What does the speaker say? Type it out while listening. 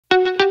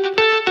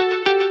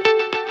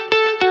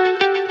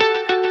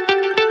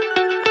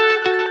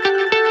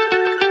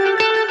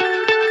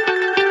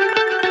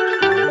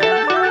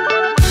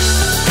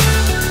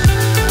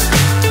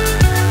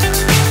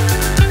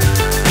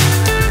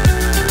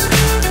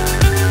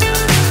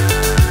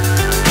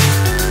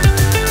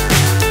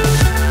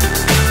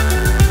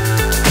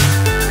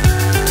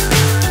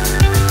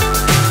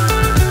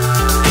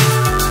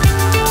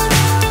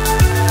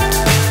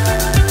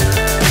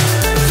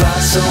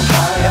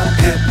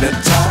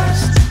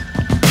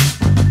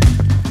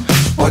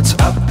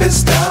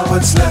is down,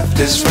 what's left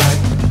is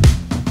right.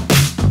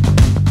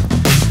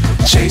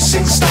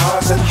 Chasing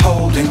stars and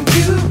holding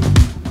you.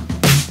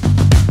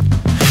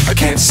 I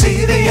can't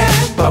see the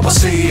end, but we'll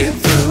see it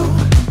through.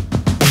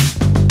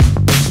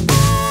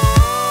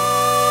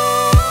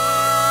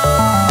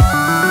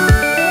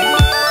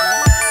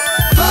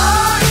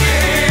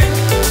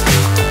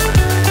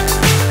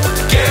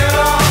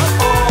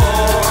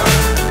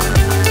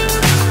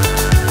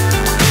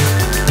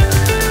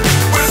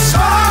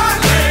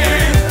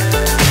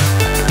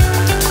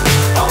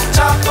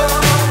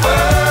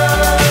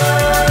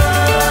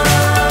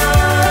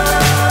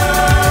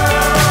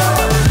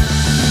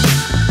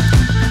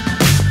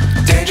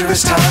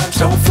 Times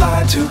don't fly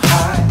too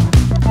high.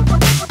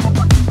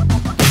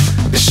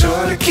 Be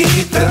sure to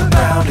keep the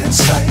ground in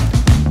sight.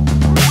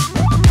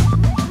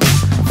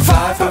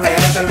 Fly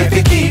forever if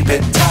you keep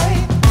it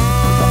tight.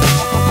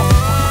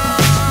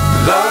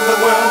 Love the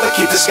world but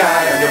keep the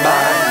sky on your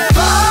mind.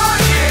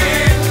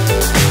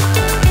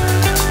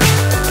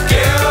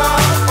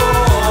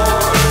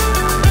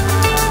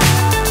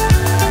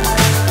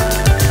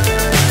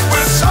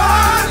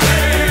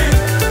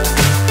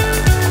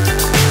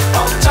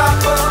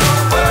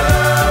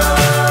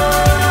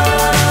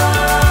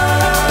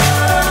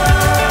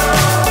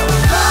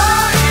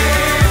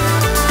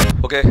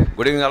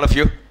 Good evening all of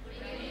you.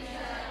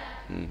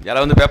 ఎలా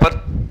ఉంది paper?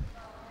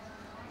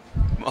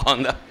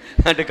 బాగుందా?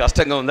 అంటే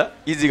కష్టంగా ఉందా,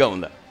 ఈజీగా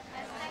ఉందా?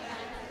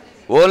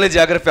 Only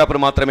geography paper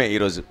మాత్రమే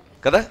ఈరోజు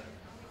కదా.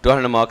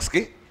 200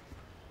 మార్క్స్కి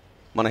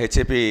మన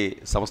హెచ్ఏపీ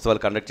సంస్థ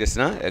వాళ్ళు కండక్ట్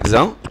చేసిన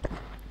ఎగ్జామ్.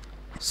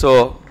 సో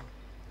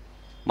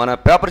మన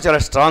పేపర్ చాలా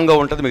స్ట్రాంగ్గా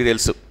ఉంటుంది, మీకు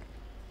తెలుసు.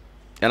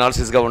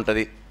 ఎనాలిసిస్గా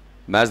ఉంటుంది,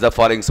 మ్యాచ్ ద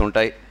ఫాలోయింగ్స్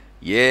ఉంటాయి,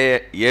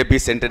 ఏబి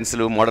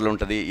సెంటెన్స్లు మోడల్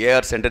ఉంటుంది,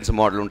 ఏఆర్ సెంటెన్స్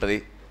మోడల్ ఉంటుంది.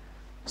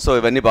 సో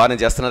ఇవన్నీ బాగానే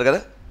చేస్తున్నారు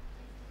కదా.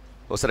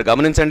 ఒకసారి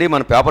గమనించండి,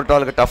 మన పేపర్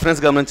టాల్కి టఫ్నెస్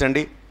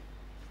గమనించండి,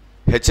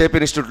 హెచ్ఐపి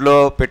ఇన్స్టిట్యూట్లో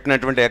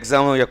పెట్టినటువంటి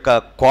ఎగ్జామ్ యొక్క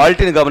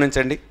క్వాలిటీని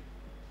గమనించండి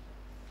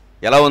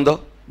ఎలా ఉందో,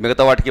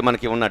 మిగతా వాటికి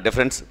మనకి ఉన్న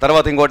డిఫరెన్స్.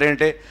 తర్వాత ఇంకోటి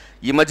ఏంటంటే,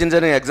 ఈ మధ్యన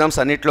జరిగిన ఎగ్జామ్స్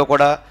అన్నింటిలో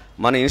కూడా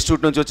మన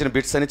ఇన్స్టిట్యూట్ నుంచి వచ్చిన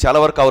బిట్స్ అన్ని చాలా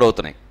వరకు కవర్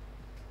అవుతున్నాయి.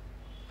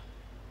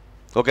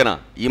 ఓకేనా?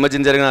 ఈ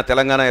మధ్యన జరిగిన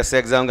తెలంగాణ ఎస్ఏ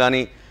ఎగ్జామ్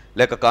కానీ,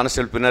 లేక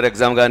కానిస్టేబుల్ ప్రిలిమినరీ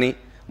ఎగ్జామ్ కానీ,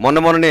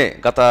 మొన్ననే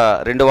గత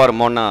 2 వారం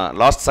మొన్న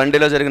లాస్ట్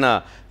సండేలో జరిగిన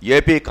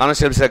ఏపీ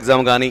కానిస్టేబుల్స్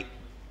ఎగ్జామ్ కానీ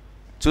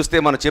చూస్తే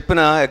మనం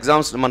చెప్పిన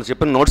ఎగ్జామ్స్, మనం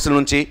చెప్పిన నోట్స్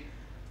నుంచి,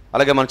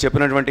 అలాగే మనం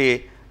చెప్పినటువంటి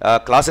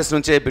క్లాసెస్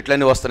నుంచే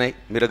బిట్లన్నీ వస్తున్నాయి.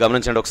 మీరు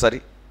గమనించండి ఒకసారి.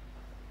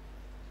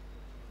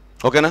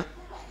 ఓకేనా?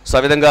 సో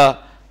ఆ విధంగా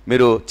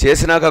మీరు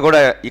చేసినాక కూడా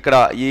ఇక్కడ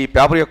ఈ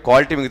పేపర్ యొక్క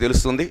క్వాలిటీ మీకు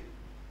తెలుస్తుంది.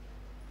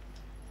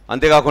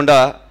 అంతేకాకుండా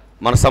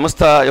మన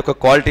సంస్థ యొక్క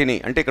క్వాలిటీని,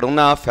 అంటే ఇక్కడ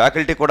ఉన్న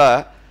ఫ్యాకల్టీ కూడా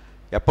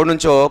ఎప్పటి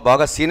నుంచో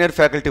బాగా సీనియర్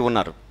ఫ్యాకల్టీ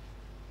ఉన్నారు.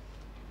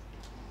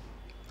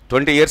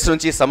 20 years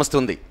నుంచి సంస్థ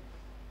ఉంది.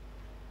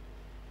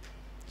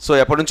 సో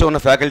ఎప్పటి నుంచో ఉన్న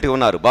ఫ్యాకల్టీ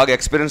ఉన్నారు, బాగా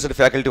ఎక్స్పీరియన్స్డ్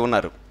ఫ్యాకల్టీ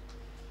ఉన్నారు.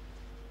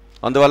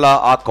 అందువల్ల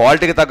ఆ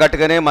క్వాలిటీకి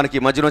తగ్గట్టుగానే మనకి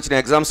ఈ మధ్యన వచ్చిన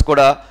ఎగ్జామ్స్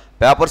కూడా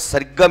పేపర్స్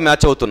సరిగ్గా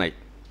మ్యాచ్ అవుతున్నాయి.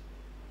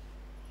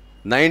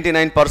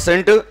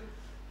 99%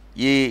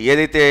 ఈ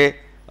ఏదైతే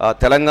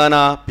తెలంగాణ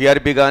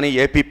పిఆర్బి కానీ,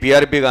 ఏపీ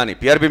పిఆర్బి కానీ,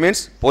 పిఆర్బి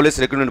మీన్స్ పోలీస్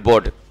రిక్రూట్మెంట్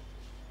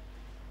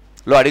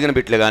బోర్డులో అడిగిన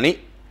బిట్లు కానీ,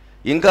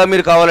 ఇంకా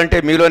మీరు కావాలంటే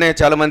మీలోనే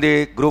చాలామంది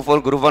గ్రూప్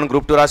 1,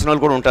 గ్రూప్ 2 రాసిన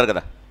వాళ్ళు కూడా ఉంటారు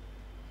కదా.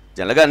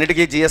 జనరల్గా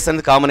అన్నిటికీ జిఎస్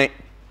అనేది కామనే,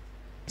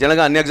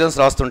 జనరల్గా అన్ని ఎగ్జామ్స్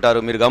రాస్తుంటారు.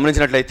 మీరు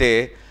గమనించినట్లయితే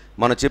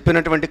మనం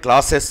చెప్పినటువంటి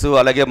క్లాసెస్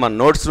అలాగే మన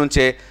నోట్స్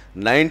నుంచే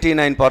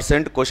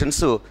 99%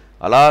 క్వశ్చన్స్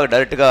అలా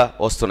డైరెక్ట్గా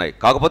వస్తున్నాయి.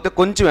 కాకపోతే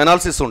కొంచెం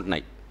ఎనాలిసిస్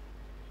ఉంటున్నాయి.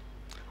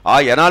 ఆ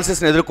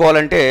ఎనాలిసిస్ని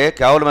ఎదుర్కోవాలంటే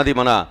కేవలం అది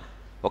మన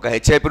ఒక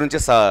హెచ్ఐపి నుంచే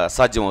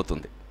సాధ్యం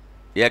అవుతుంది,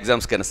 ఏ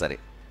ఎగ్జామ్స్కైనా సరే.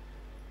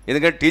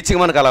 ఎందుకంటే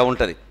టీచింగ్ మనకు అలా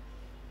ఉంటుంది.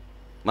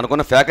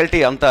 మనకున్న ఫ్యాకల్టీ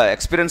అంత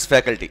ఎక్స్పీరియన్స్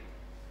ఫ్యాకల్టీ,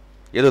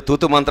 ఏదో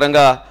తూతు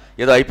మంత్రంగా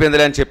ఏదో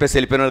అయిపోయిందిలే అని చెప్పేసి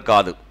వెళ్ళిపోయిన వాళ్ళు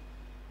కాదు,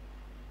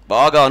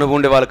 బాగా అనుభవం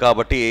ఉండేవాళ్ళు.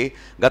 కాబట్టి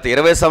గత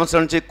 20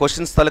 సంవత్సరాల నుంచి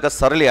క్వశ్చన్స్ తాలూకా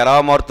సరళి ఎలా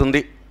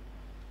మారుతుంది,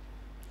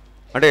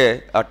 అంటే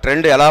ఆ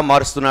ట్రెండ్ ఎలా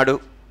మారుస్తున్నాడు.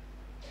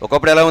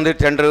 ఒకప్పుడు ఎలా ఉంది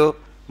ట్రెండ్,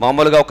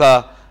 మామూలుగా ఒక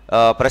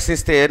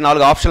ప్రశ్నిస్తే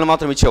 4 ఆప్షన్లు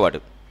మాత్రం ఇచ్చేవాడు.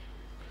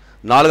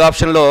 4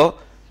 ఆప్షన్లో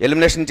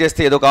ఎలిమినేషన్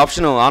చేస్తే ఏదో ఒక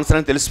ఆప్షన్ ఆన్సర్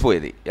అని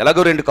తెలిసిపోయేది.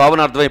 ఎలాగో 2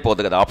 కామన్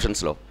అర్థమైపోద్ది కదా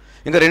ఆప్షన్స్లో,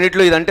 ఇంకా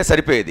రెండిట్లో ఇదంటే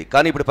సరిపోయేది.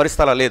 కానీ ఇప్పుడు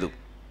పరిస్థితి అలా లేదు.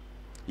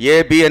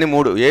 ఏబి అని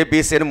 3,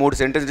 ఏబిసి అని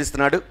 3 సెంటెన్స్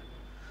ఇస్తున్నాడు.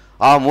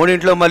 ఆ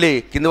 3 మళ్ళీ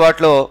కింది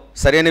వాటిలో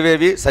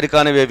సరైనవేవి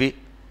సరికానివేవి,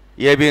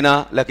 ఏబీనా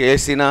లేక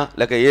ఏసీనా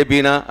లేక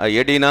ఏబీనా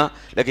ఏడీనా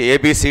లేక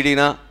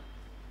ఏబిసిడీనా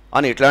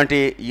అని ఇట్లాంటి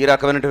ఈ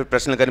రకమైనటువంటి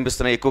ప్రశ్నలు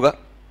కనిపిస్తున్నాయి ఎక్కువగా.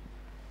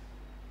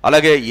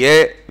 అలాగే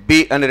ఏబి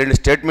అని 2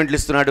 స్టేట్మెంట్లు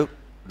ఇస్తున్నాడు.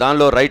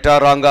 దానిలో రైటా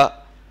రాంగా,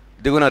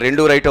 దిగున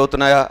 2 రైట్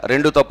అవుతున్నాయా,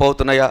 2 తప్పు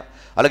అవుతున్నాయా.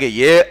 అలాగే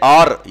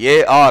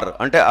ఏఆర్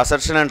అంటే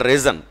అసర్షన్ అండ్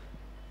రీజన్,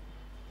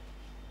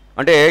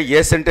 అంటే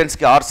ఏ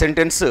సెంటెన్స్కి ఆర్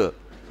సెంటెన్స్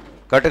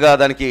కరెక్ట్గా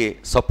దానికి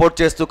సపోర్ట్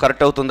చేస్తూ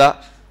కరెక్ట్ అవుతుందా,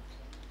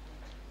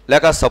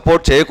 లేక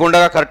సపోర్ట్ చేయకుండా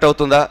కరెక్ట్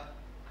అవుతుందా,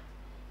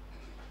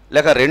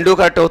 లేక 2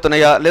 కరెక్ట్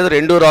అవుతున్నాయా, లేదా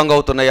 2 రాంగ్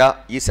అవుతున్నాయా.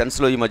 ఈ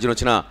సెన్స్లో ఈ మధ్యన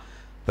వచ్చిన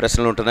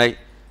ప్రశ్నలు ఉంటున్నాయి.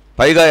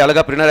 పైగా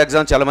ఎలాగా ప్రిలిమినరీ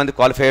ఎగ్జామ్ చాలామంది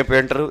క్వాలిఫై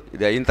అయిపోయి ఉంటారు.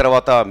 ఇది అయిన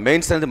తర్వాత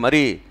మెయిన్స్ అనేది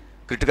మరీ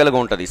క్రిటికల్గా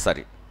ఉంటుంది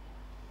ఈసారి.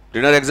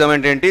 ప్రిలిమినరీ ఎగ్జామ్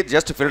ఏంటి,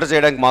 జస్ట్ ఫిల్టర్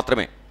చేయడానికి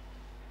మాత్రమే.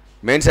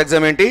 మెయిన్స్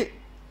ఎగ్జామ్ ఏంటి,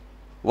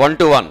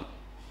 1-to-1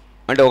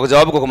 అంటే ఒక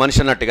జాబ్కి ఒక మనిషి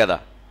అన్నట్టు కదా.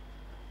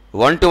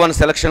 1-to-1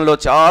 సెలక్షన్లో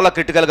చాలా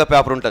క్రిటికల్గా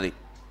పేపర్ ఉంటుంది.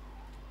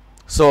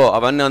 సో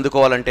అవన్నీ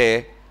అందుకోవాలంటే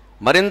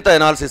మరింత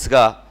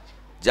ఎనాలిసిస్గా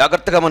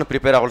జాగ్రత్తగా మనం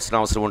ప్రిపేర్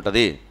అవ్వాల్సిన అవసరం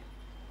ఉంటుంది.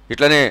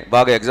 ఇట్లనే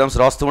బాగా ఎగ్జామ్స్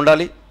రాస్తూ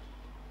ఉండాలి.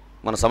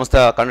 మన సంస్థ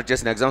కండక్ట్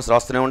చేసిన ఎగ్జామ్స్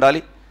రాస్తూనే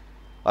ఉండాలి.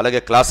 అలాగే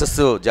క్లాసెస్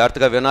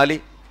జాగ్రత్తగా వినాలి.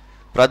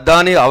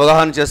 ప్రధాని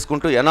అవగాహన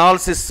చేసుకుంటూ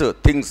ఎనాలిసిస్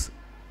థింగ్స్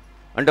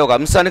అంటే ఒక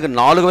అంశానికి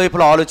 4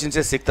 వైపులా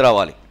ఆలోచించే శక్తి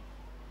రావాలి.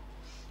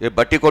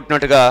 బట్టి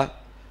కొట్టినట్టుగా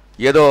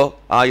ఏదో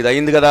ఇది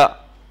అయింది కదా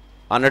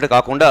అన్నట్టు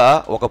కాకుండా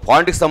ఒక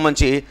పాయింట్కి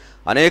సంబంధించి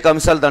అనేక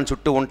అంశాలు దాని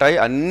చుట్టూ ఉంటాయి.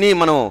 అన్నీ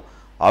మనం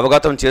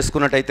అవగతం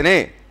చేసుకున్నట్టయితేనే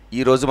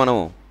ఈరోజు మనం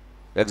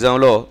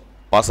ఎగ్జామ్లో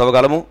పాస్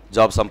అవ్వగలము,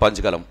 జాబ్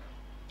సంపాదించగలము.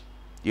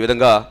 ఈ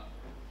విధంగా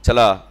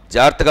చాలా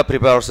జాగ్రత్తగా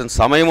ప్రిపేర్ అవ్వాల్సిన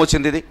సమయం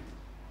వచ్చింది. ఇది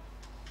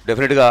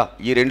డెఫినెట్గా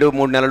ఈ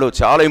 2-3 నెలలు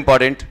చాలా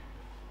ఇంపార్టెంట్.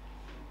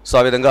 సో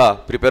ఆ విధంగా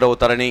ప్రిపేర్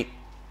అవుతారని,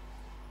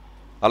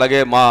 అలాగే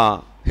మా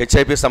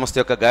హెచ్ఐపి సంస్థ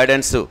యొక్క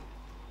గైడెన్స్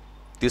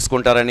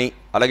తీసుకుంటారని,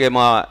 అలాగే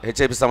మా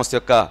హెచ్ఐపి సంస్థ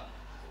యొక్క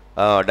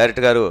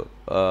డైరెక్టర్ గారు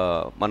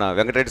మన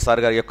వెంకటరెడ్డి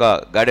సార్ గారి యొక్క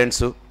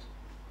గైడెన్సు,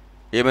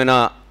 ఏమైనా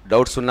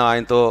డౌట్స్ ఉన్నా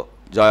ఆయనతో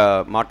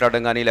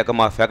మాట్లాడడం కానీ లేక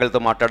మా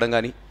ఫ్యాకల్టీతో మాట్లాడడం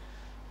కానీ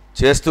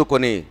చేస్తూ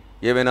కొన్ని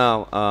ఏమైనా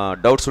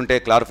డౌట్స్ ఉంటే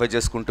క్లారిఫై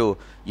చేసుకుంటూ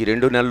ఈ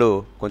 2 నెలలు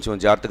కొంచెం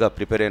జాగ్రత్తగా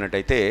ప్రిపేర్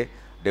అయినట్టయితే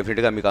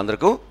డెఫినెట్గా మీకు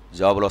అందరికీ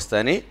జాబులు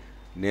వస్తాయని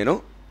నేను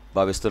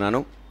భావిస్తున్నాను.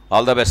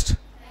 ఆల్ ద బెస్ట్,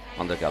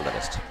 అందరికీ all the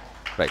best.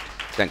 Right,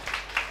 thank you.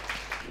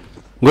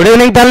 Good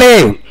evening తల్లి.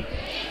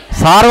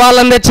 సార్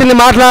వాళ్ళని తెచ్చింది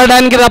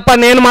మాట్లాడడానికి తప్ప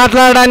నేను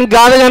మాట్లాడడానికి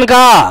కాదు కనుక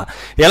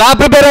ఎలా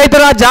ప్రిపేర్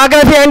అవుతారా?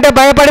 జాగ్రఫీ అంటే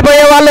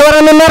భయపడిపోయే వాళ్ళు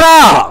ఎవరైనా ఉన్నారా?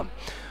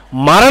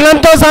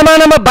 మరణంతో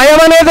సమానం. భయం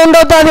అనేది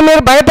ఉండొద్దు. అది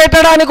మీరు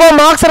భయపెట్టడానికో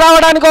మార్క్స్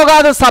రావడానికో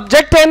కాదు,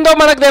 సబ్జెక్ట్ ఏందో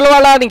మనకు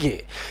తెలవడానికి.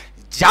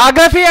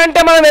 జాగ్రఫీ అంటే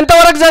మనం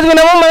ఎంతవరకు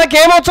చదివినామో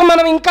మనకేమొచ్చు,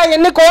 మనం ఇంకా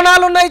ఎన్ని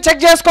కోణాలు ఉన్నాయి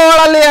చెక్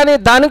చేసుకోవాలి అని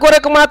దాని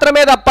కొరకు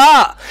మాత్రమే తప్ప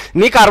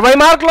నీకు 60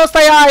 మార్కులు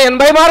వస్తాయా,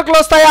 80 మార్కులు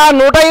వస్తాయా,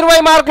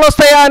 120 మార్కులు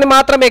వస్తాయా అని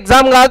మాత్రం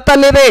ఎగ్జామ్ కాదు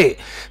తల్లిది.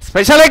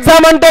 స్పెషల్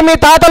ఎగ్జామ్ అంటే మీ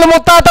తాతలు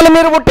ముత్తాతలు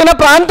మీరు పుట్టిన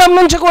ప్రాంతం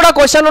నుంచి కూడా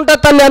క్వశ్చన్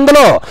ఉంటుంది తల్లి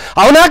అందులో.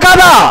 అవునా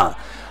కాదా?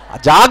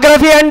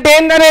 జాగ్రఫీ అంటే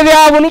ఏంటనేది,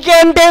 ఆ ఉనికి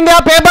అంటే ఏంది ఆ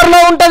పేపర్లో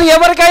ఉంటుంది.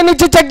 ఎవరికైనా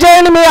ఇచ్చి చెక్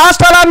చేయండి. మీ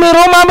హాస్టలా, మీ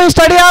రూమా, మీ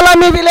స్టడీ హాలా,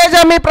 మీ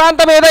విలేజా, మీ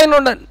ప్రాంతం ఏదైనా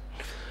ఉండండి.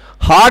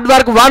 హార్డ్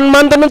వర్క్ 1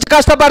 మంత్ నుంచి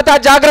కష్టపడితే ఆ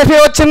జాగ్రఫీ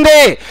వచ్చింది.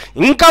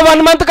 ఇంకా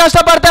 1 మంత్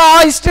కష్టపడితే ఆ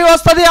హిస్టరీ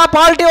వస్తుంది, ఆ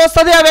పాలిటీ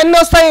వస్తుంది, అవన్నీ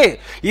వస్తాయి.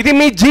 ఇది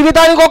మీ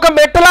జీవితానికి ఒక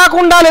మెట్టులాగా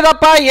ఉండాలి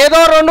తప్ప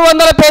ఏదో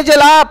 200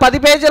 పేజీలా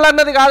 10 పేజీలు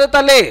అన్నది కాదు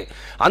తల్లి.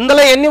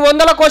 అందులో ఎన్ని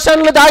వందల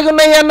క్వశ్చన్లు దాగి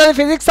ఉన్నాయి అన్నది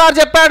ఫిజిక్స్ సార్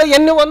చెప్పాడు.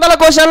 ఎన్ని వందల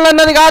క్వశ్చన్లు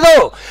అన్నది కాదు.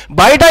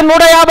 బయట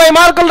 150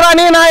 మార్కులు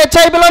రాని, నా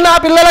హెచ్ఐపిలో నా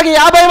పిల్లలకి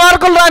 50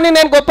 మార్కులు రాని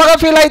నేను గొప్పగా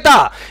ఫీల్ అవుతా.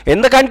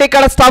 ఎందుకంటే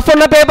ఇక్కడ స్టఫ్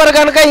ఉన్న పేపర్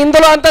కనుక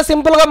ఇందులో అంత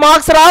సింపుల్గా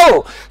మార్క్స్ రావు.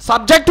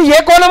 సబ్జెక్ట్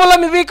ఏ కోణంలో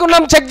మీ వీక్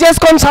ఉన్నాం చెక్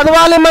చేసుకొని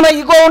చదవాలి. మన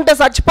ఈగో ఉంటే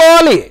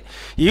చచ్చిపోవాలి.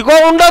 ఈగో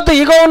ఉండొద్దు.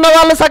 ఈగో ఉన్న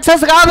వాళ్ళు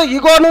సక్సెస్ కాదు.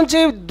 ఈగో నుంచి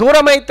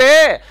దూరం అయితే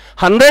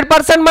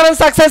 100% మనం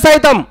సక్సెస్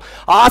అవుతాం.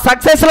 ఆ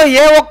సక్సెస్లో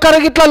ఏ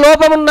ఒక్కరికి ఇట్లా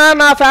లోపం ఉన్నా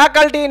నా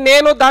ఫ్యాకల్టీ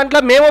నేను దాంట్లో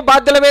మేము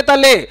బాధ్యులమే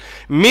తల్లి.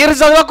 మీరు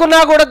చదవకున్నా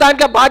కూడా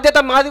దాంట్లో బాధ్యత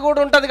మాది కూడా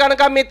ఉంటుంది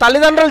కనుక మీ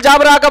తల్లిదండ్రులు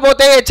జాబ్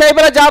రాకపోతే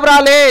హెచ్ఐపిలో జాబ్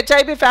రాలే,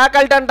 హెచ్ఐపి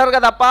ఫ్యాకల్టీ అంటారు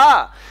కదప్ప,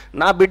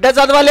 నా బిడ్డ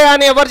చదవలే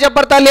అని ఎవరు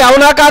చెప్పరు తల్లి.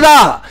 అవునా కాదా?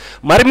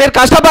 మరి మీరు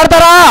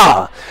కష్టపడతారా?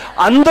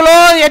 అందులో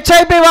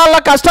హెచ్ఐపి వాళ్ళ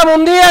కష్టం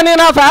ఉంది అని,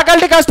 నా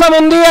ఫ్యాకల్టీ కష్టం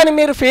ఉంది అని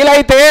మీరు ఫీల్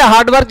అయితే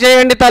హార్డ్ వర్క్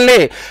చేయండి తల్లి.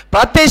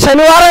 ప్రతి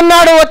శనివారం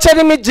నాడు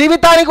వచ్చేది మీ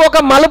జీవితానికి ఒక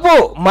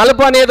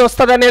మలుపు అనేది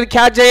వస్తుంది అనేది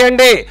క్యాచ్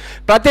చేయండి.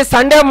 ప్రతి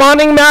Sunday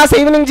morning maths,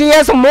 evening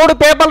GS 3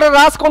 పేపర్లు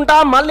రాసుకుంటా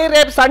మళ్ళీ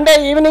రేపు సండే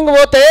ఈవినింగ్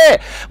పోతే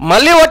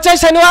మళ్ళీ వచ్చే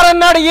శనివారం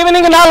నాడు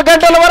ఈవినింగ్ 4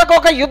 గంటల వరకు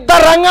ఒక యుద్ధ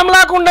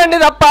రంగంలాగా ఉండండి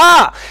తప్ప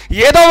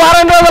ఏదో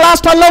వారం రోజుల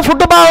హాస్టల్లో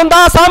ఫుడ్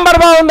బాగుందా,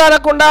 సాంబార్ బాగుందా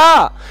అనకుండా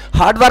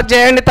హార్డ్ వర్క్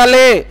చేయండి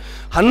తల్లి.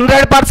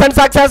 100%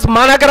 సక్సెస్.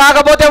 మనకు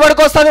రాకపోతే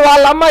ఎవరికి వస్తుంది?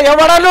 వాళ్ళమ్మ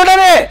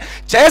ఎవడనే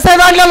చేసే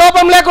దాంట్లో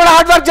లోపం లేకుండా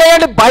హార్డ్ వర్క్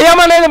చేయండి. భయం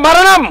అనేది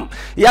మరణం.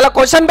 ఇలా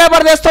క్వశ్చన్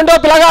పేపర్ తెస్తుంటే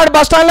పిల్లగాడు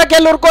బస్ స్టాండ్లోకి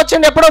వెళ్ళి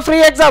ఉరుకొచ్చిండు. ఎప్పుడో ఫ్రీ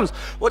ఎగ్జామ్స్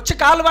వచ్చి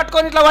కాలు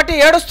పట్టుకొని ఇట్లా పట్టి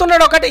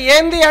ఏడుస్తున్నాడు. ఒకటి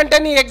ఏంది అంటే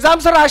నీ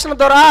ఎగ్జామ్స్ రాసిన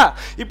దొరా,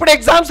 ఇప్పుడు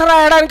ఎగ్జామ్స్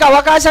రాయడానికి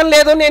అవకాశం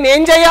లేదు, నేను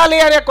ఏం చేయాలి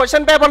అనే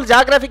క్వశ్చన్ పేపర్లు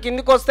జాగ్రఫీ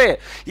కిందికి వస్తే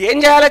ఏం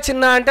చేయాలి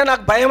చిన్న అంటే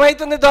నాకు భయం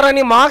అవుతుంది దొరా,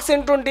 నీ మార్క్స్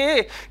వింటుంటే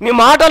నీ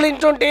మాటలు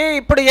వింటుంటే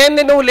ఇప్పుడు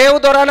ఏంది నువ్వు లేవు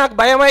దొరా నాకు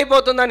భయం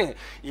అయిపోతుందని.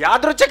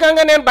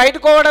 యాదృచ్ఛికంగా నేను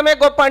బయటకు పోవడమే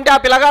గొప్ప అంటే ఆ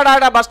పిల్లగాడు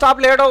ఆడ బస్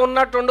స్టాప్లో ఏడో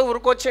ఉన్నట్టుండి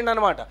ఉరుకొచ్చిండు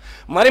అనమాట.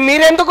 మరి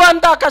మీరెందుకు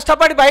అంత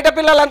కష్టపడి బయట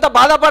పిల్లలంతా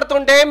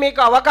బాధపడుతుంటే మీకు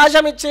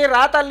అవకాశం ఇచ్చి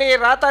రా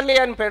తల్లి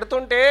అని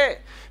పెడుతుంటే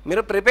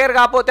మీరు ప్రిపేర్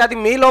కాకపోతే అది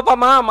మీ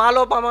లోపమా మా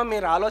లోపమా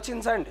మీరు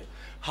ఆలోచించండి.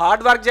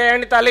 హార్డ్ వర్క్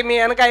చేయండి తల్లి. మీ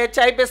వెనక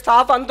హెచ్ఐపి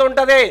స్టాఫ్ అంత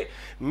ఉంటుంది.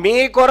 మీ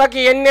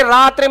కొరకు ఎన్ని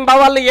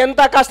రాత్రింబవళ్ళు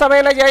ఎంత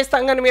కష్టమైనా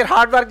చేయిస్తాం కానీ మీరు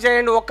హార్డ్ వర్క్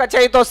చేయండి. ఒక్క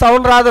చేయితో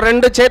సౌండ్ రాదు,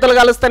 2 చేతులు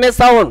కలిస్తేనే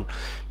సౌండ్.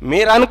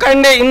 మీరు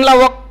అనుకోండి ఇంట్లో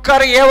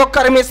ఏ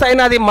ఒక్కరు మిస్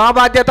అయినా అది మా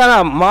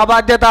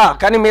బాధ్యత.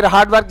 కానీ మీరు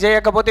హార్డ్ వర్క్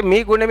చేయకపోతే మీ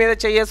గుండె మీద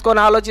చేసుకొని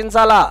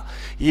ఆలోచించాలా.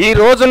 ఈ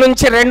రోజు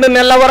నుంచి 2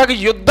 నెలల వరకు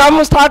యుద్ధం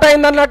స్టార్ట్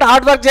అయిందన్నట్టు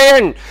హార్డ్ వర్క్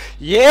చేయండి.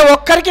 ఏ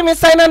ఒక్కరికి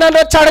మిస్ అయినా నన్ను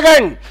వచ్చి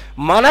అడగండి.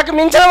 మనకు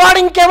మించిన వాడు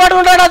ఇంకెవడు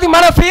ఉన్నాడు? అది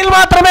మన ఫీల్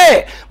మాత్రమే.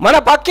 మన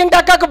పక్కింటి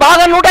అక్కకు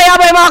బాగా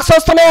 150 మార్క్స్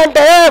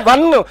వస్తున్నాయంటే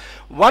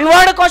వన్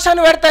వర్డ్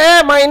క్వశ్చన్ పెడితే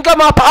మా ఇంట్లో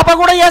మా పాప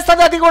కూడా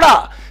చేస్తుంది అది కూడా.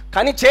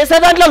 కానీ చేసే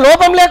దాంట్లో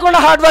లోపం లేకుండా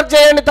హార్డ్ వర్క్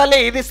చేయండి తల్లి.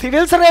 ఇది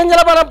సివిల్స్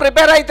రేంజ్లో మనం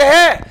ప్రిపేర్ అయితే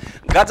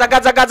గజ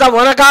గజ గజ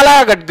వనకాల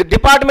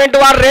డిపార్ట్మెంట్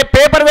వాడు రేపు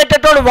పేపర్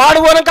పెట్టేటోడు వాడు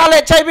వనకాల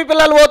హెచ్ఐపి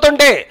పిల్లలు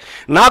పోతుంటే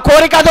నా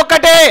కోరిక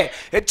అదొక్కటే.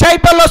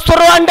 హెచ్ఐపి పిల్లలు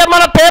వస్తుర్రు అంటే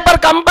మన పేపర్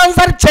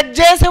కంపల్సరీ చెక్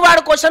చేసి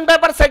వాడు క్వశ్చన్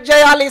పేపర్ సెట్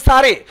చేయాలి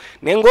ఈసారి.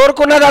 నేను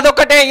కోరుకున్నది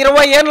అదొక్కటే.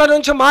 20 ఏళ్ళ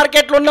నుంచి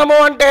మార్కెట్లు ఉన్నాము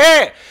అంటే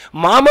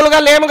మామూలుగా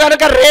లేము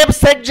కనుక రేపు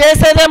సెట్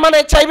చేసేదే మన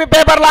హెచ్ఐపి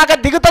పేపర్ లాగా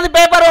దిగుతుంది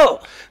పేపరు.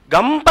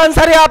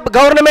 కంపల్సరీ ఆ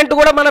గవర్నమెంట్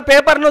కూడా మన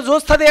పేపర్ను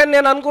చూస్తుంది అని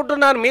నేను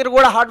అనుకుంటున్నాను. మీరు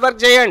కూడా హార్డ్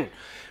వర్క్ చేయండి.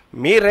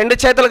 మీ 2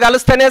 చేతులు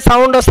కలిస్తేనే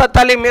సౌండ్ వస్తుంది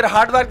తల్లి. మీరు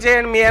హార్డ్ వర్క్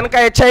చేయండి. మీ వెనక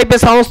హెచ్ఐపి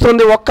సంస్థ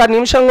ఉంది. ఒక్క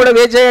నిమిషం కూడా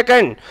వేస్ట్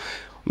చేయకండి.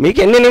 మీకు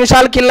ఎన్ని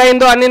నిమిషాలు కిల్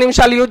అయిందో అన్ని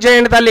నిమిషాలు యూజ్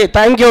చేయండి తల్లి.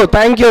 Thank you,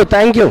 thank you,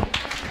 thank you.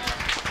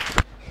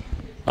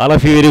 All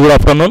of you very good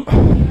afternoon.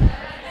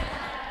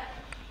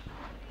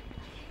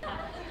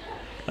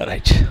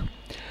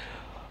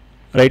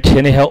 Right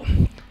any have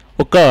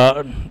ఒక్క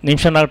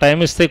నిమిషం నాకు టైం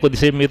ఇస్తే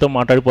కొద్దిసేపు మీతో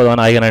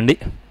మాట్లాడిపోదామని ఆగానండి.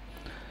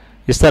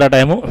 ఇస్తారా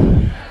టైము?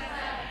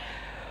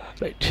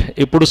 రైట్.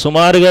 ఇప్పుడు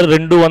సుమారుగా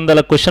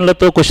 200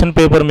 క్వశ్చన్లతో క్వశ్చన్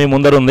పేపర్ మీ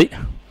ముందర ఉంది.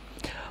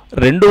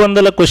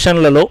 200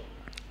 క్వశ్చన్లలో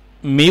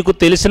మీకు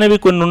తెలిసినవి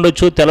కొన్ని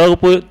ఉండొచ్చు,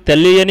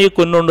 తెలియని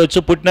కొన్ని ఉండొచ్చు,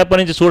 పుట్టినప్పటి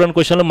నుంచి చూడని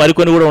క్వశ్చన్లు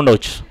మరికొన్ని కూడా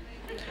ఉండవచ్చు.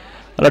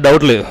 అలా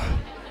డౌట్ లేదు.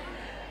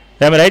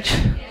 ఏమి రైట్?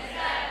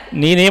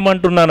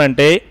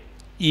 నేనేమంటున్నానంటే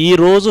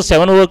ఈరోజు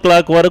 7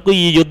 o'clock వరకు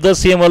ఈ యుద్ధ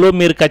సీమలో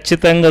మీరు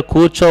ఖచ్చితంగా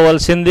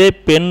కూర్చోవలసిందే,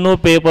 పెన్ను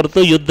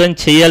పేపర్తో యుద్ధం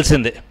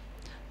చేయాల్సిందే,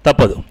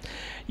 తప్పదు.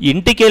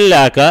 ఇంటికి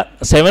వెళ్ళాక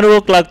 7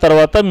 o'clock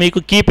తర్వాత మీకు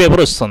కీ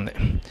పేపర్ వస్తుంది.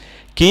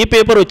 కీ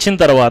పేపర్ వచ్చిన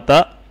తర్వాత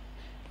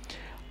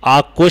ఆ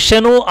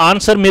క్వశ్చను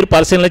ఆన్సర్ మీరు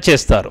పరిశీలన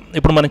చేస్తారు.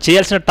 ఇప్పుడు మనం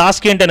చేయాల్సిన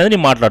టాస్క్ ఏంటనేది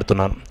నేను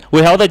మాట్లాడుతున్నాను.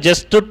 We have the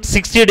just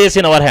 60 days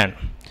in our hand.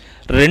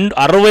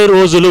 60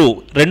 రోజులు,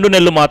 2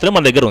 నెలలు మాత్రమే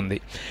మన దగ్గర ఉంది.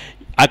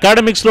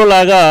 అకాడమిక్స్లో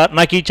లాగా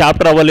నాకు ఈ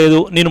చాప్టర్ అవ్వలేదు,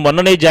 నేను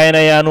మొన్ననే జాయిన్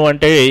అయ్యాను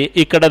అంటే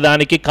ఇక్కడ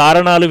దానికి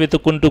కారణాలు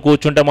వెతుక్కుంటూ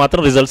కూర్చుంటే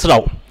మాత్రం రిజల్ట్స్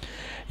రావు.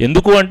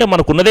 ఎందుకు అంటే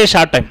మనకున్నదే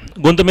షార్ట్ టైం.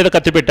 గొంతు మీద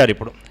కత్తి పెట్టారు.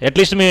 ఇప్పుడు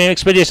అట్లీస్ట్ మేము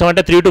ఎక్స్పెక్ట్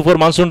చేసామంటే 3 to 4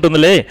 months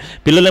ఉంటుందిలే,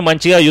 పిల్లల్ని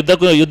మంచిగా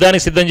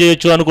యుద్ధానికి సిద్ధం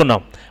చేయొచ్చు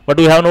అనుకున్నాం. But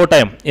we have no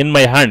time in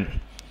my hand.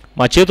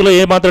 మా చేతిలో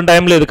ఏమాత్రం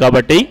టైం లేదు.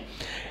 కాబట్టి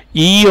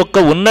ఈ యొక్క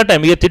ఉన్న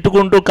టైం ఇక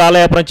తిట్టుకుంటూ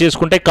కాలయాపన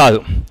చేసుకుంటే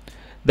కాదు.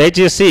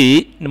 దయచేసి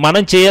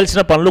మనం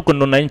చేయాల్సిన పనులు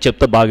కొన్ని ఉన్నాయని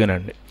చెప్తే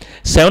బాగానండి.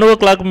 7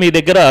 o'clock మీ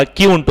దగ్గర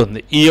కీ ఉంటుంది.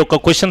 ఈ యొక్క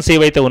క్వశ్చన్స్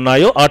ఏవైతే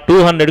ఉన్నాయో ఆ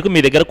 200కు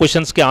మీ దగ్గర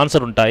క్వశ్చన్స్కి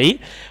ఆన్సర్ ఉంటాయి.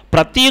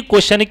 ప్రతి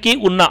క్వశ్చన్కి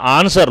ఉన్న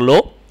ఆన్సర్లో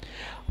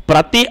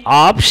ప్రతి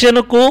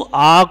ఆప్షన్కు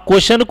ఆ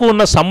క్వశ్చన్కు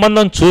ఉన్న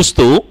సంబంధం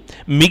చూస్తూ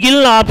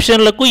మిగిలిన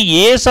ఆప్షన్లకు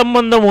ఏ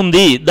సంబంధం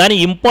ఉంది, దాని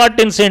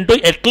ఇంపార్టెన్స్ ఏంటో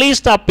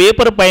అట్లీస్ట్ ఆ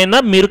పేపర్ పైన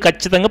మీరు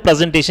ఖచ్చితంగా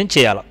ప్రజెంటేషన్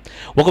చేయాలి.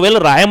 ఒకవేళ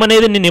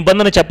రాయమనేది నేను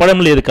నిబంధన చెప్పడం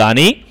లేదు,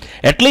 కానీ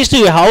at least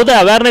you have the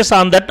awareness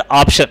on that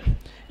option.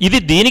 ఇది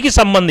దీనికి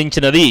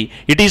సంబంధించినది,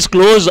 it is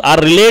close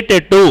are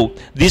related to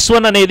this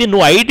one అనేది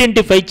నువ్వు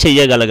ఐడెంటిఫై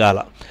చేయగలగాల.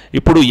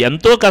 ఇప్పుడు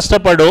ఎంతో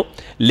కష్టపడో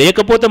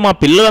లేకపోతే మా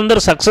పిల్లలందరూ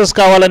సక్సెస్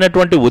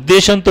కావాలనేటువంటి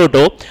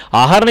ఉద్దేశంతో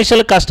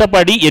ఆహర్నిశలు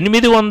కష్టపడి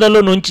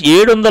 750 నుంచి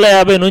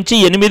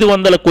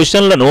 800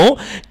 క్వశ్చన్లను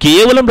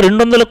కేవలం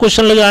 200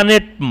 క్వశ్చన్లుగానే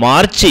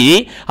మార్చి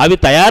అవి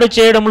తయారు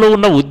చేయడంలో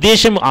ఉన్న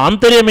ఉద్దేశం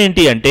ఆంతర్యం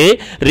ఏంటి అంటే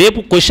రేపు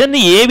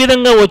క్వశ్చన్ని ఏ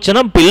విధంగా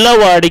వచ్చినా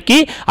పిల్లవాడికి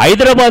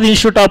Hyderabad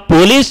institute of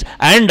police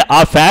and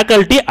ఆ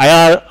ఫ్యాకల్టీ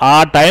ఆ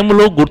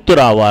టైంలో గుర్తు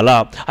రావాలా.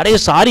 అరే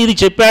సార్ ఇది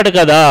చెప్పాడు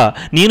కదా,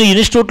 నేను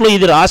ఇన్స్టిట్యూట్లో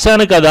ఇది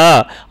రాశాను కదా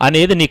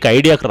అనేది నీకు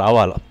ఐడియాకి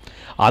రావాలా.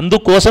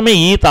 అందుకోసమే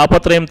ఈ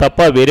తాపత్రయం తప్ప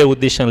వేరే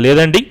ఉద్దేశం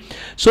లేదండి.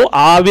 సో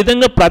ఆ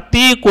విధంగా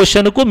ప్రతి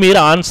క్వశ్చన్కు మీరు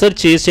ఆన్సర్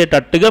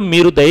చేసేటట్టుగా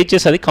మీరు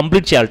దయచేసి అది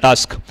కంప్లీట్ చేయాలి.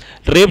 టాస్క్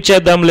రేపు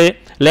చేద్దాంలే,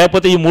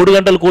 లేకపోతే ఈ 3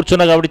 గంటలు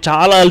కూర్చున్నా కాబట్టి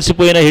చాలా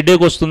అలసిపోయిన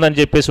హెడేక్ వస్తుందని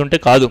చెప్పేసి ఉంటే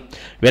కాదు.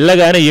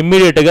 వెళ్ళగానే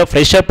ఇమ్మీడియట్గా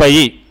ఫ్రెష్ అప్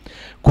అయ్యి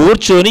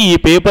కూర్చొని ఈ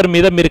పేపర్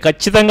మీద మీరు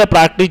ఖచ్చితంగా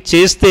ప్రాక్టీస్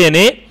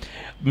చేస్తేనే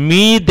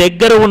మీ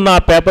దగ్గర ఉన్న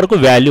ఆ పేపర్కు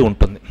వాల్యూ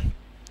ఉంటుంది.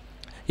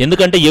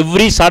 ఎందుకంటే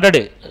ఎవ్రీ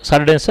సాటర్డే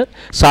సార్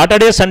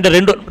సండే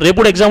రేపు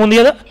కూడా ఎగ్జామ్ ఉంది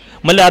కదా,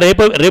 మళ్ళీ ఆ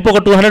రేపు ఒక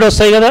 200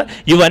 వస్తాయి కదా,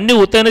 ఇవన్నీ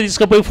ఉత్తైన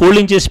తీసుకుపోయి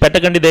ఫోల్డింగ్ చేసి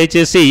పెట్టకండి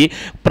దయచేసి.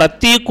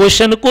 ప్రతి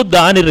క్వశ్చన్కు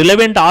దాని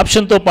రిలవెంట్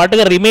ఆప్షన్తో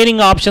పాటుగా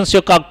రిమైనింగ్ ఆప్షన్స్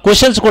యొక్క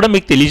క్వశ్చన్స్ కూడా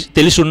మీకు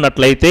తెలిసి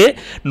ఉన్నట్లయితే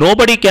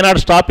nobody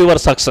cannot stop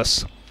your success.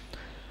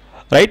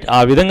 Right?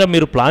 ఆ విధంగా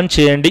మీరు ప్లాన్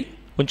చేయండి.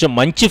 కొంచెం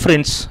మంచి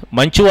ఫ్రెండ్స్,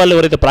 మంచి వాళ్ళు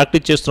ఎవరైతే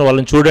ప్రాక్టీస్ చేస్తున్న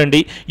వాళ్ళని చూడండి.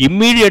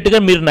 ఇమ్మీడియట్గా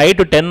మీరు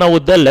నైట్ 10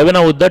 అవుద్దా, 11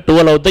 అవుద్దా,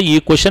 12 అవుద్దా ఈ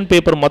క్వశ్చన్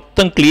పేపర్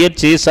మొత్తం క్లియర్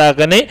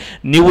చేశాకనే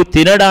నువ్వు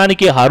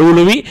తినడానికి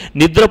అర్హులువి,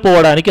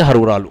 నిద్రపోవడానికి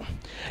అర్హురాలు.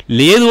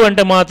 లేదు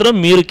అంటే మాత్రం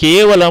మీరు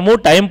కేవలము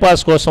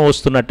టైంపాస్ కోసం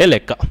వస్తున్నట్టే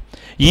లెక్క.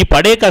 ఈ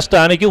పడే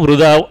కష్టానికి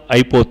వృధా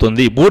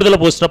అయిపోతుంది, బూడిదల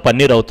పోసిన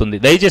పన్నీర్ అవుతుంది.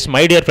 దయచేసి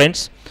మై డియర్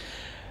ఫ్రెండ్స్,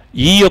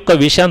 ఈ యొక్క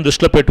విషయాన్ని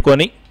దృష్టిలో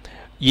పెట్టుకొని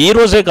ఏ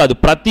రోజే కాదు,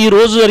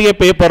 ప్రతిరోజు జరిగే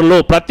పేపర్లో,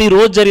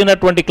 ప్రతిరోజు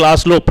జరిగినటువంటి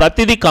క్లాస్లో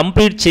ప్రతిదీ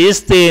కంప్లీట్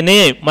చేస్తేనే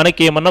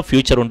మనకేమన్నా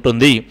ఫ్యూచర్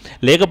ఉంటుంది.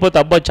 లేకపోతే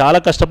అబ్బా చాలా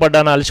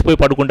కష్టపడ్డాను అలసిపోయి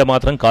పడుకుంటే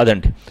మాత్రం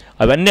కాదండి,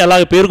 అవన్నీ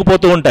అలాగే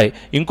పేరుకుపోతూ ఉంటాయి.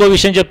 ఇంకో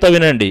విషయం చెప్తా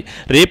వినండి,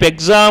 రేపు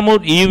ఎగ్జామ్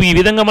ఈ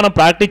విధంగా మనం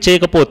ప్రాక్టీస్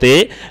చేయకపోతే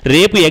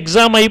రేపు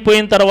ఎగ్జామ్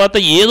అయిపోయిన తర్వాత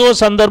ఏదో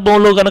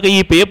సందర్భంలో కనుక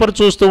ఈ పేపర్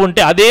చూస్తూ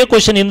ఉంటే అదే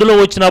క్వశ్చన్ ఇందులో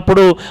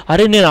వచ్చినప్పుడు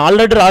అరే నేను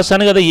ఆల్రెడీ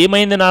రాశాను కదా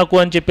ఏమైంది నాకు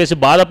అని చెప్పేసి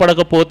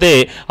బాధపడకపోతే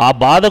ఆ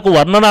బాధకు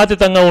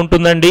వర్ణనాతీతంగా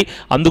ఉంటుందండి.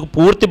 అందుకు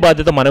పూర్తి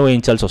బాధ్యత మనం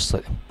వహించాల్సి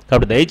వస్తుంది.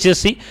 కాబట్టి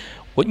దయచేసి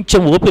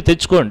కొంచెం ఓపిక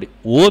తెచ్చుకోండి.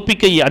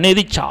 ఓపిక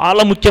అనేది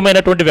చాలా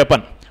ముఖ్యమైనటువంటి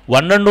weapon.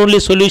 One and only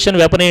solution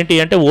weapon ఏంటి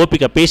అంటే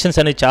ఓపిక, పేషెన్స్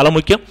అనేది చాలా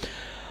ముఖ్యం.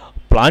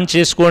 ప్లాన్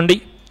చేసుకోండి,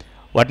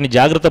 వాటిని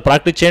జాగ్రత్త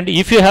ప్రాక్టీస్ చేయండి.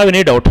 If you have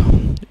any doubt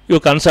you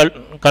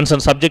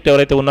concern subject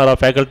ఎవరైతే ఉన్నారో ఆ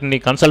ఫ్యాకల్టీని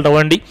కన్సల్ట్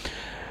అవ్వండి,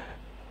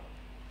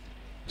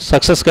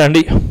 సక్సెస్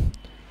కాండి.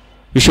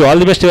 Wish you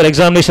all the best your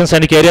examinations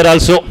and career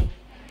also.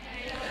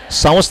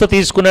 సంస్థ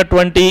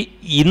తీసుకున్నటువంటి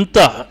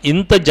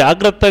ఇంత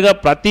జాగ్రత్తగా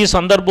ప్రతి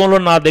సందర్భంలో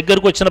నా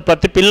దగ్గరకు వచ్చిన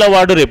ప్రతి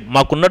పిల్లవాడు రేపు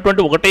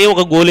మాకున్నటువంటి ఒకటే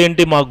ఒక గోల్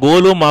ఏంటి, మా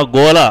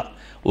గోల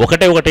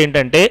ఒకటే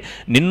ఏంటంటే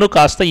నిన్ను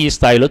కాస్త ఈ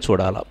స్థాయిలో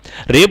చూడాలా.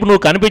 రేపు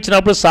నువ్వు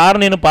కనిపించినప్పుడు సార్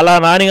నేను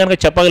పలానా అని కనుక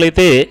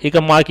చెప్పగలిగితే ఇక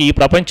మాకు ఈ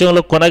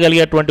ప్రపంచంలో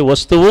కొనగలిగేటువంటి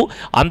వస్తువు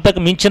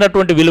అంతకు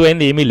మించినటువంటి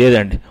విలువైంది ఏమీ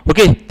లేదండి.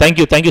 Okay,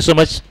 thank you so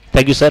much.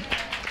 Thank you sir.